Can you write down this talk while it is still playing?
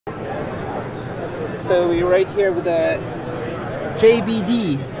so we're right here with the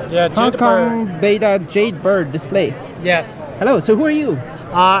JBD, Yeah, Hong Jade Kong Bird. Beida Jade Bird Display. Yes. Hello, so who are you?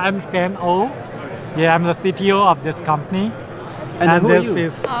 I'm Fan O. Yeah, I'm the CTO of this company. And who are this you?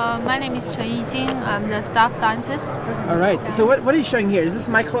 is My name is Chen Yijing. I'm the staff scientist. All right, so what are you showing here? Is this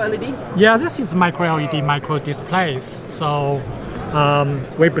micro-LED? yeah, this is microLED micro displays. So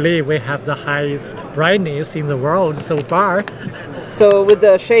we believe we have the highest brightness in the world so far. So with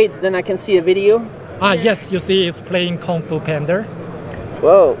the shades, then I can see a video. Yes, you see it's playing Kung Fu Panda.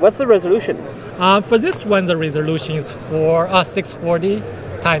 Whoa, what's the resolution? For this one, the resolution is 640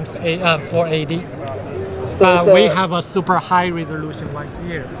 times 480. So we have a super high resolution one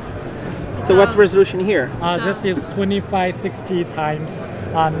here. So what's the resolution here? This is 2560 times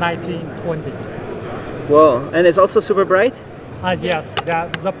 1920. Whoa, and it's also super bright? Yes,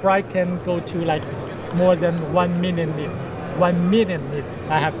 the bright can go to like more than 1 million nits. 1 million nits.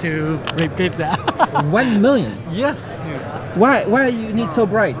 I have to repeat that. 1 million? Yes. Why you need so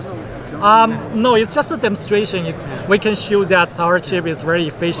bright? No, it's just a demonstration. We can show that our chip is very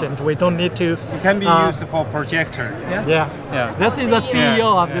efficient. We don't need to. It can be used for projector. Yeah. This is the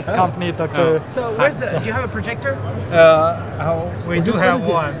CEO of this company, Dr. So do you have a projector? We do have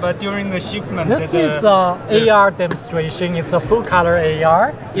one, but during the shipment, This is AR demonstration. It's a full color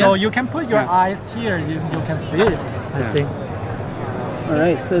AR. So you can put your eyes here. You can see it, I think. All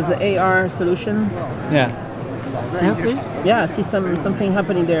right, so it's the AR solution. Yeah. Can you see? Yeah, I see something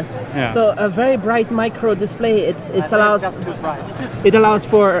happening there. Yeah. So a very bright micro display. It It's allows just too bright. it allows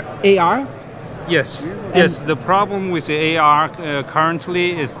for AR. Yes. Yes. The problem with the AR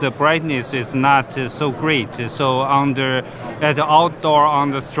currently is the brightness is not so great. So at the outdoor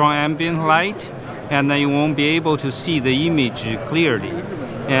under strong ambient light, and then you won't be able to see the image clearly.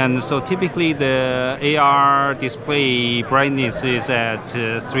 And so typically the AR display brightness is at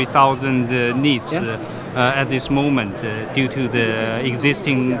 3000 nits at this moment due to the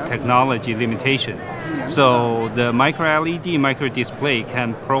existing technology limitation. So the micro-LED micro-display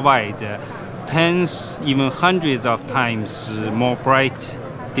can provide tens, even hundreds of times more bright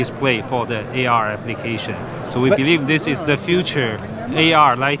display for the AR application. So we believe this is the future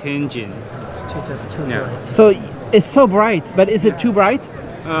AR light engine. Yeah. So it's so bright, but is it too bright?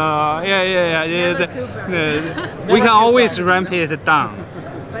 We can always ramp it down.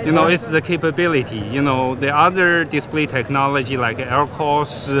 You know, it's the capability. You know, the other display technology like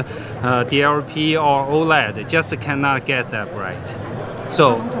LCOS, DLP, or OLED just cannot get that bright.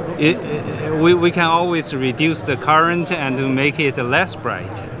 So we can always reduce the current and to make it less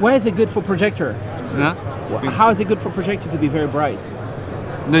bright. Why is it good for projector? Huh? How is it good for projector to be very bright?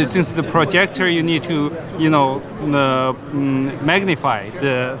 Since the projector, you need to, magnify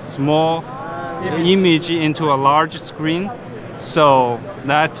the small image into a large screen, so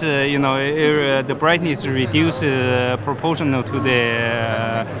that the brightness reduced proportional to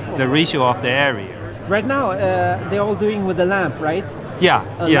the ratio of the area. Right now, they're all doing with a lamp, right? Yeah,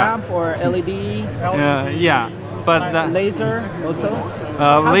 A lamp or LED. yeah. But laser also.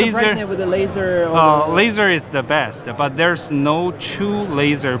 How's the laser brightness with the laser. Laser is the best, but there's no true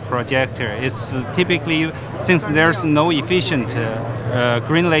laser projector. It's typically, since there's no efficient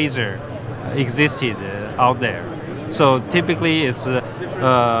green laser existed out there, so typically it's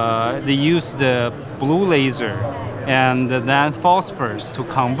they use the blue laser and then phosphorus to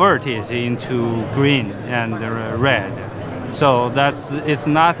convert it into green and red. So it's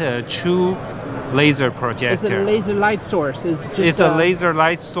not a true laser projector. It's a laser light source. It's a laser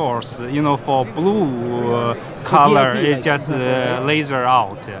light source. For blue color, DLP, it's just laser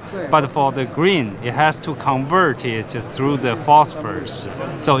out. But for the green, it has to convert it through the phosphorus.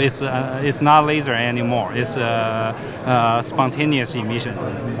 So it's not laser anymore. It's spontaneous emission.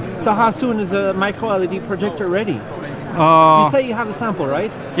 So how soon is a micro LED projector ready? You say you have a sample,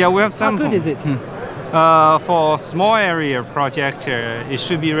 right? Yeah, we have sample. How good is it? For small area projector, it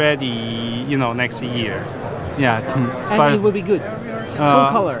should be ready, next year. Yeah. And it will be good. Full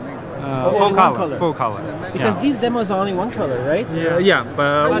color. Full color. Because these demos are only one color, right? Yeah,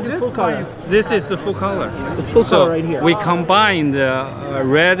 but full color. This is the full color. It's full color right here. We combine the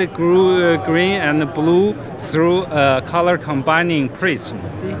red, green, and blue through a color combining prism.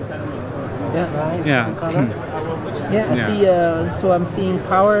 Yeah. Yeah. Yeah, I see. So I'm seeing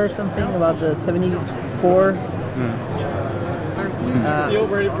power or something about the 74. Still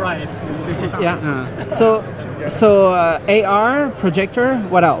very bright. Yeah. So AR projector.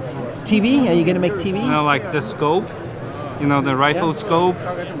 What else? TV? Are you gonna make TV? Like the scope. you know, the rifle scope.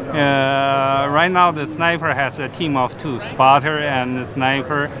 Right now, the sniper has a team of two, spotter and the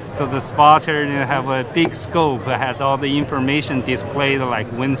sniper. So the spotter have a big scope, has all the information displayed,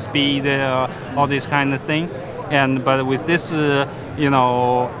 like wind speed, all this kind of thing. But with this, you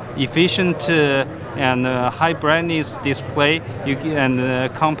know, efficient and high brightness display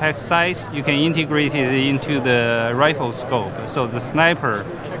and compact size, you can integrate it into the rifle scope. So the sniper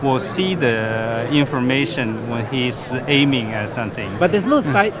will see the information when he's aiming at something. But there's no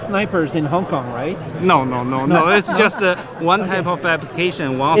snipers in Hong Kong, right? No. It's just one type of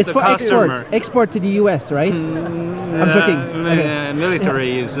application. One it's of the for customer. Export to the US, right? I'm joking. Okay.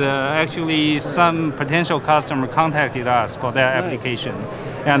 Military is actually some potential customer contacted us for that application,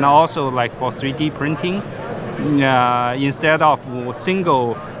 and also like for 3D printing. Instead of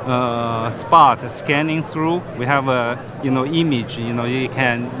single spot scanning through, we have a image. You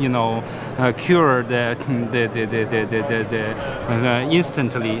can cure the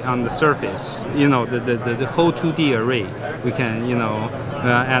instantly on the surface. The whole 2D array. We can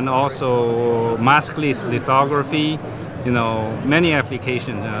and also maskless lithography. Many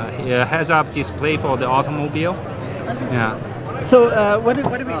applications. Heads-up display for the automobile. Yeah. So what are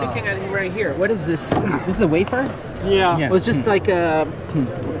we looking at right here? What is this? This is a wafer? Yeah. Well, it's just like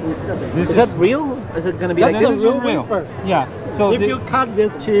is that real? Is it going to be like This this? is a real wafer. Yeah. So if you cut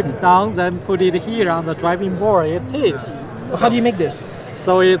this chip down, then put it here on the driving board, it is. How do you make this?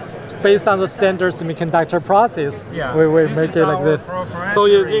 So it's based on the standard semiconductor process. Yeah. We make it like this. So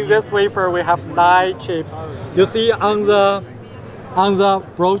using this wafer, we have 9 chips. You see on the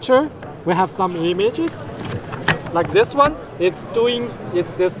brochure, we have some images. Like this one, it's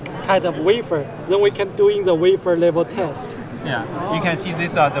this kind of wafer. Then we can doing the wafer level test. Yeah, you can see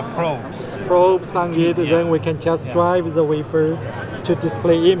these are the probes. Probes on it, then we can just drive the wafer to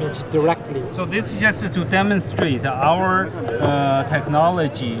display image directly. So this is just to demonstrate our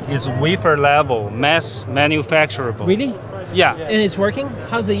technology is wafer level, mass manufacturable. Really? Yeah. And it's working?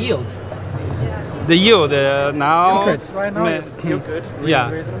 How's the yield? The yield now. Secret. Right now it's still good.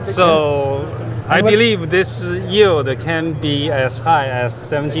 Yeah. So I believe this yield can be as high as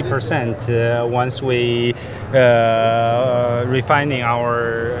 70% once we refining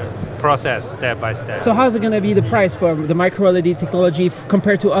our process step by step. So how's it going to be the price for the microLED technology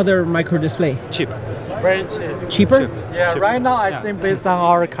compared to other microdisplay? Cheap. Very cheap. Cheaper? Yeah, Cheap. right now I think based on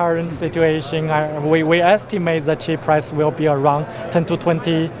our current situation, we estimate the chip price will be around $10 to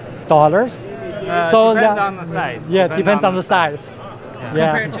 $20. So depends on the size. Yeah, depends on the size.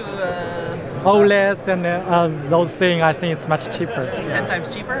 Yeah. Compared to OLEDs and those things, I think it's much cheaper. 10 times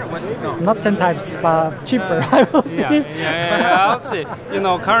cheaper? What? No. Not 10 times, but cheaper. I will say. I'll say,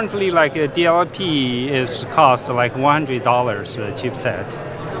 currently like a DLP is cost like $100 chipset.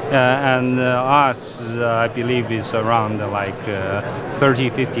 And us, I believe, is around like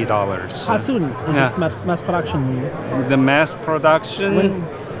 $30, $50. How soon is this mass production? The mass production,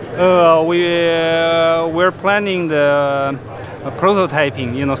 we're planning the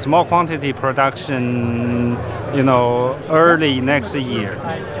prototyping, small quantity production, early next year.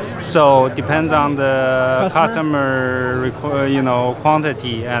 So depends on the customer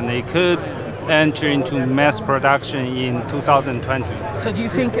quantity, and it could enter into mass production in 2020. So do you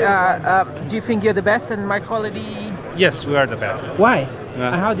think you're the best in microLED? Yes, we are the best. Why?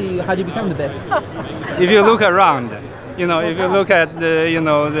 And how do you become the best? If you look around, if you look at the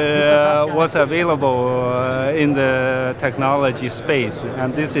what's available in the technology space,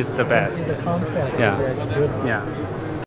 and this is the best. Yeah.